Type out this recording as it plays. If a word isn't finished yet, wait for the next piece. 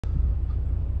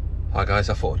Hi guys,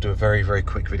 I thought I'd do a very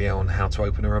quick video on how to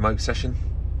open a remote session.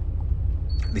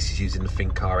 This is using the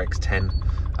Thinkcar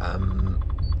x10.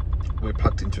 We're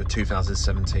plugged into a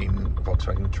 2017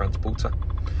 Volkswagen Transporter.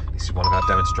 This is one of our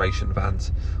demonstration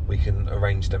vans. We can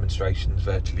arrange demonstrations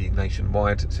virtually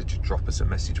nationwide, so just drop us a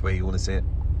message where you want to see it.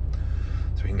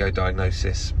 So we can go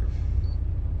diagnosis.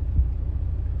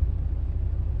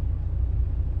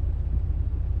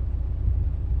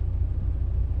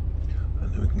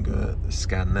 And then we can go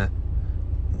scan there.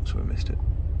 So we missed it.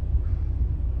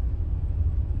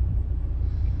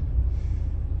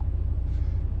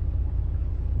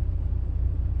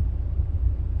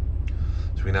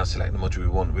 So we now select the module we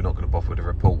want. We're not going to bother with a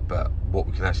report, but what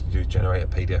we can actually do is generate a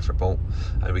PDF report,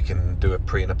 and we can do a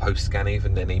pre and a post scan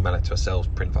even, then email it to ourselves,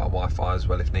 print via Wi-Fi as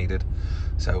well if needed.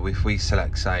 So if we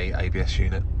select, say, ABS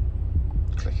unit,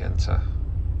 click enter.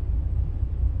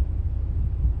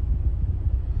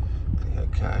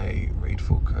 Okay, read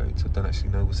full codes. I don't actually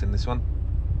know what's in this one.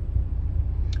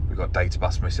 We've got data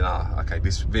bus missing. Okay,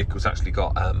 this vehicle's actually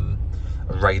got a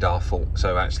radar fault.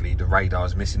 So actually the radar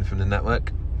is missing from the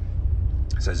network.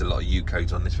 So there's a lot of U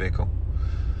codes on this vehicle.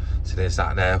 So there's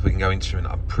that there. We can go instrument.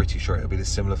 I'm pretty sure it'll be the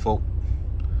similar fault.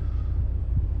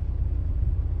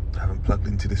 I haven't plugged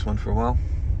into this one for a while.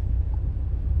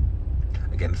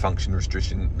 Again, function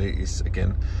restriction is,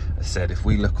 again, as I said, if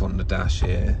we look on the dash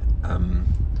here,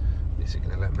 is it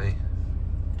going to let me?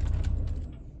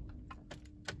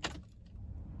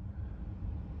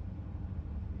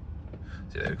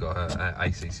 So there we've got an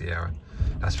ACC error.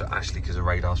 That's for Ashley because the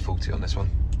radar's faulty on this one.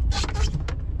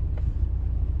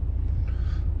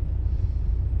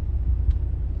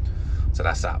 So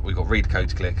that's that. We've got read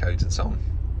codes, clear codes, and so on.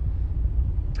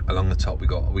 Along the top,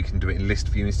 we can do it in list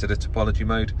view instead of topology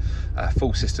mode.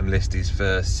 Full system list is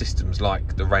for systems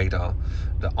like the radar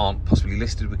that aren't possibly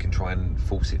listed. We can try and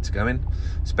force it to go in.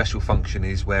 Special function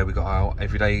is where we got our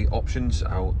everyday options,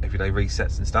 our everyday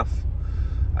resets and stuff.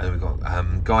 And then we've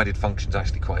got guided functions,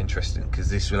 actually quite interesting because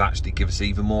this will actually give us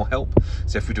even more help.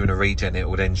 So if we're doing a regen, it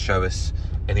will then show us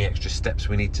any extra steps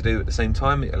we need to do at the same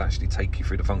time. It'll actually take you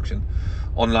through the function.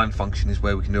 Online function is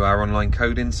where we can do our online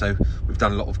coding. So we've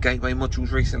done a lot of gateway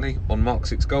modules recently on Mark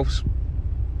 6 Golfs.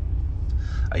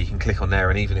 You can click on there,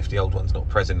 and even if the old one's not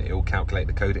present, it will calculate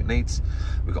the code it needs.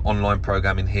 We've got online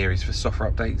programming here is for software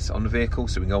updates on the vehicle.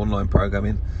 So we can go online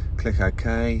programming, click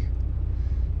OK.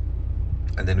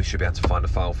 And then we should be able to find a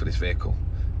file for this vehicle.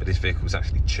 But this vehicle is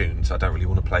actually tuned, so I don't really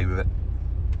want to play with it.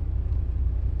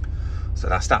 So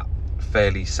that's that.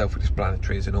 Fairly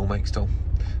self-explanatory as an all makes tool.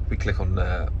 If we click on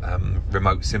the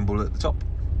remote symbol at the top,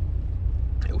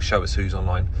 it will show us who's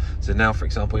online. So now, for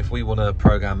example, if we want to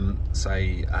program,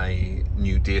 say, a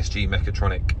new DSG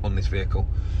mechatronic on this vehicle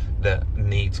that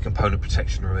needs component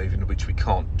protection removing, which we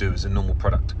can't do as a normal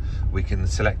product, we can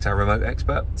select our remote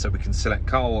expert. So we can select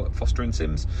Carl at Foster &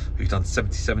 Sims, who's done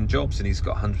 77 jobs and he's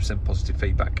got 100% positive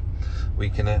feedback. We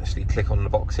can actually click on the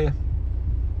box here.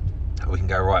 We can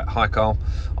go, right, hi Carl,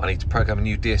 I need to program a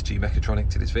new DSG mechatronic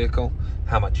to this vehicle.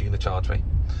 How much are you going to charge me?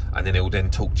 And then it will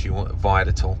then talk to you via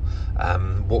the tool.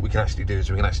 What we can actually do is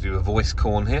we can actually do a voice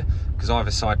call on here, because either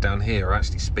side down here are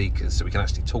actually speakers, so we can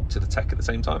actually talk to the tech at the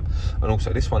same time. And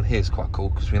also this one here is quite cool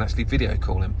because we can actually video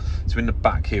call him. So in the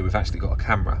back here we've actually got a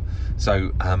camera,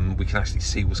 so we can actually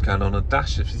see what's going on the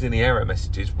dash. If there's any error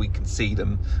messages, we can see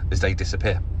them as they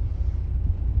disappear.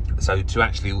 So to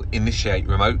actually initiate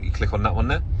remote, you click on that one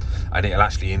there, and it'll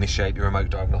actually initiate the remote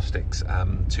diagnostics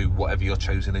to whatever your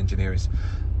chosen engineer is.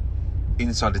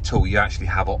 Inside the tool, you actually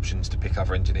have options to pick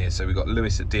other engineers. So we've got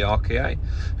Lewis at DRKA,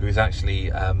 who is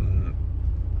actually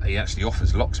he actually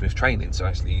offers locksmith training, so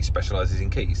actually he specialises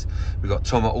in keys. We've got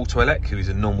Tom at Autoelec, who is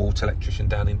a normal auto electrician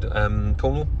down in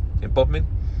Cornwall, in Bodmin.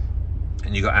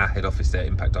 And you've got our head office there,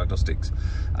 Impact Diagnostics.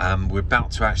 We're about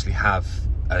to actually have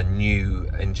a new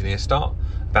engineer start.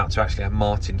 About to actually have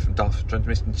Martin from Dartford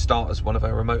Transmission start as one of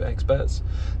our remote experts,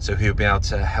 so he'll be able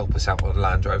to help us out with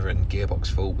Land Rover and gearbox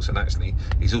faults, and actually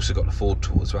he's also got the Ford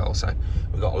tool as well. So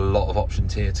we've got a lot of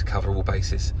options here to cover all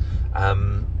bases.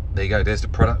 There you go, there's the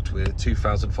product with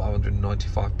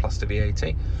 2,595 plus the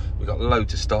VAT. We've got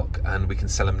loads of stock and we can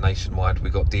sell them nationwide.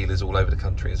 We've got dealers all over the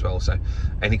country as well. So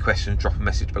any questions, drop a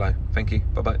message below. Thank you,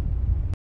 bye bye.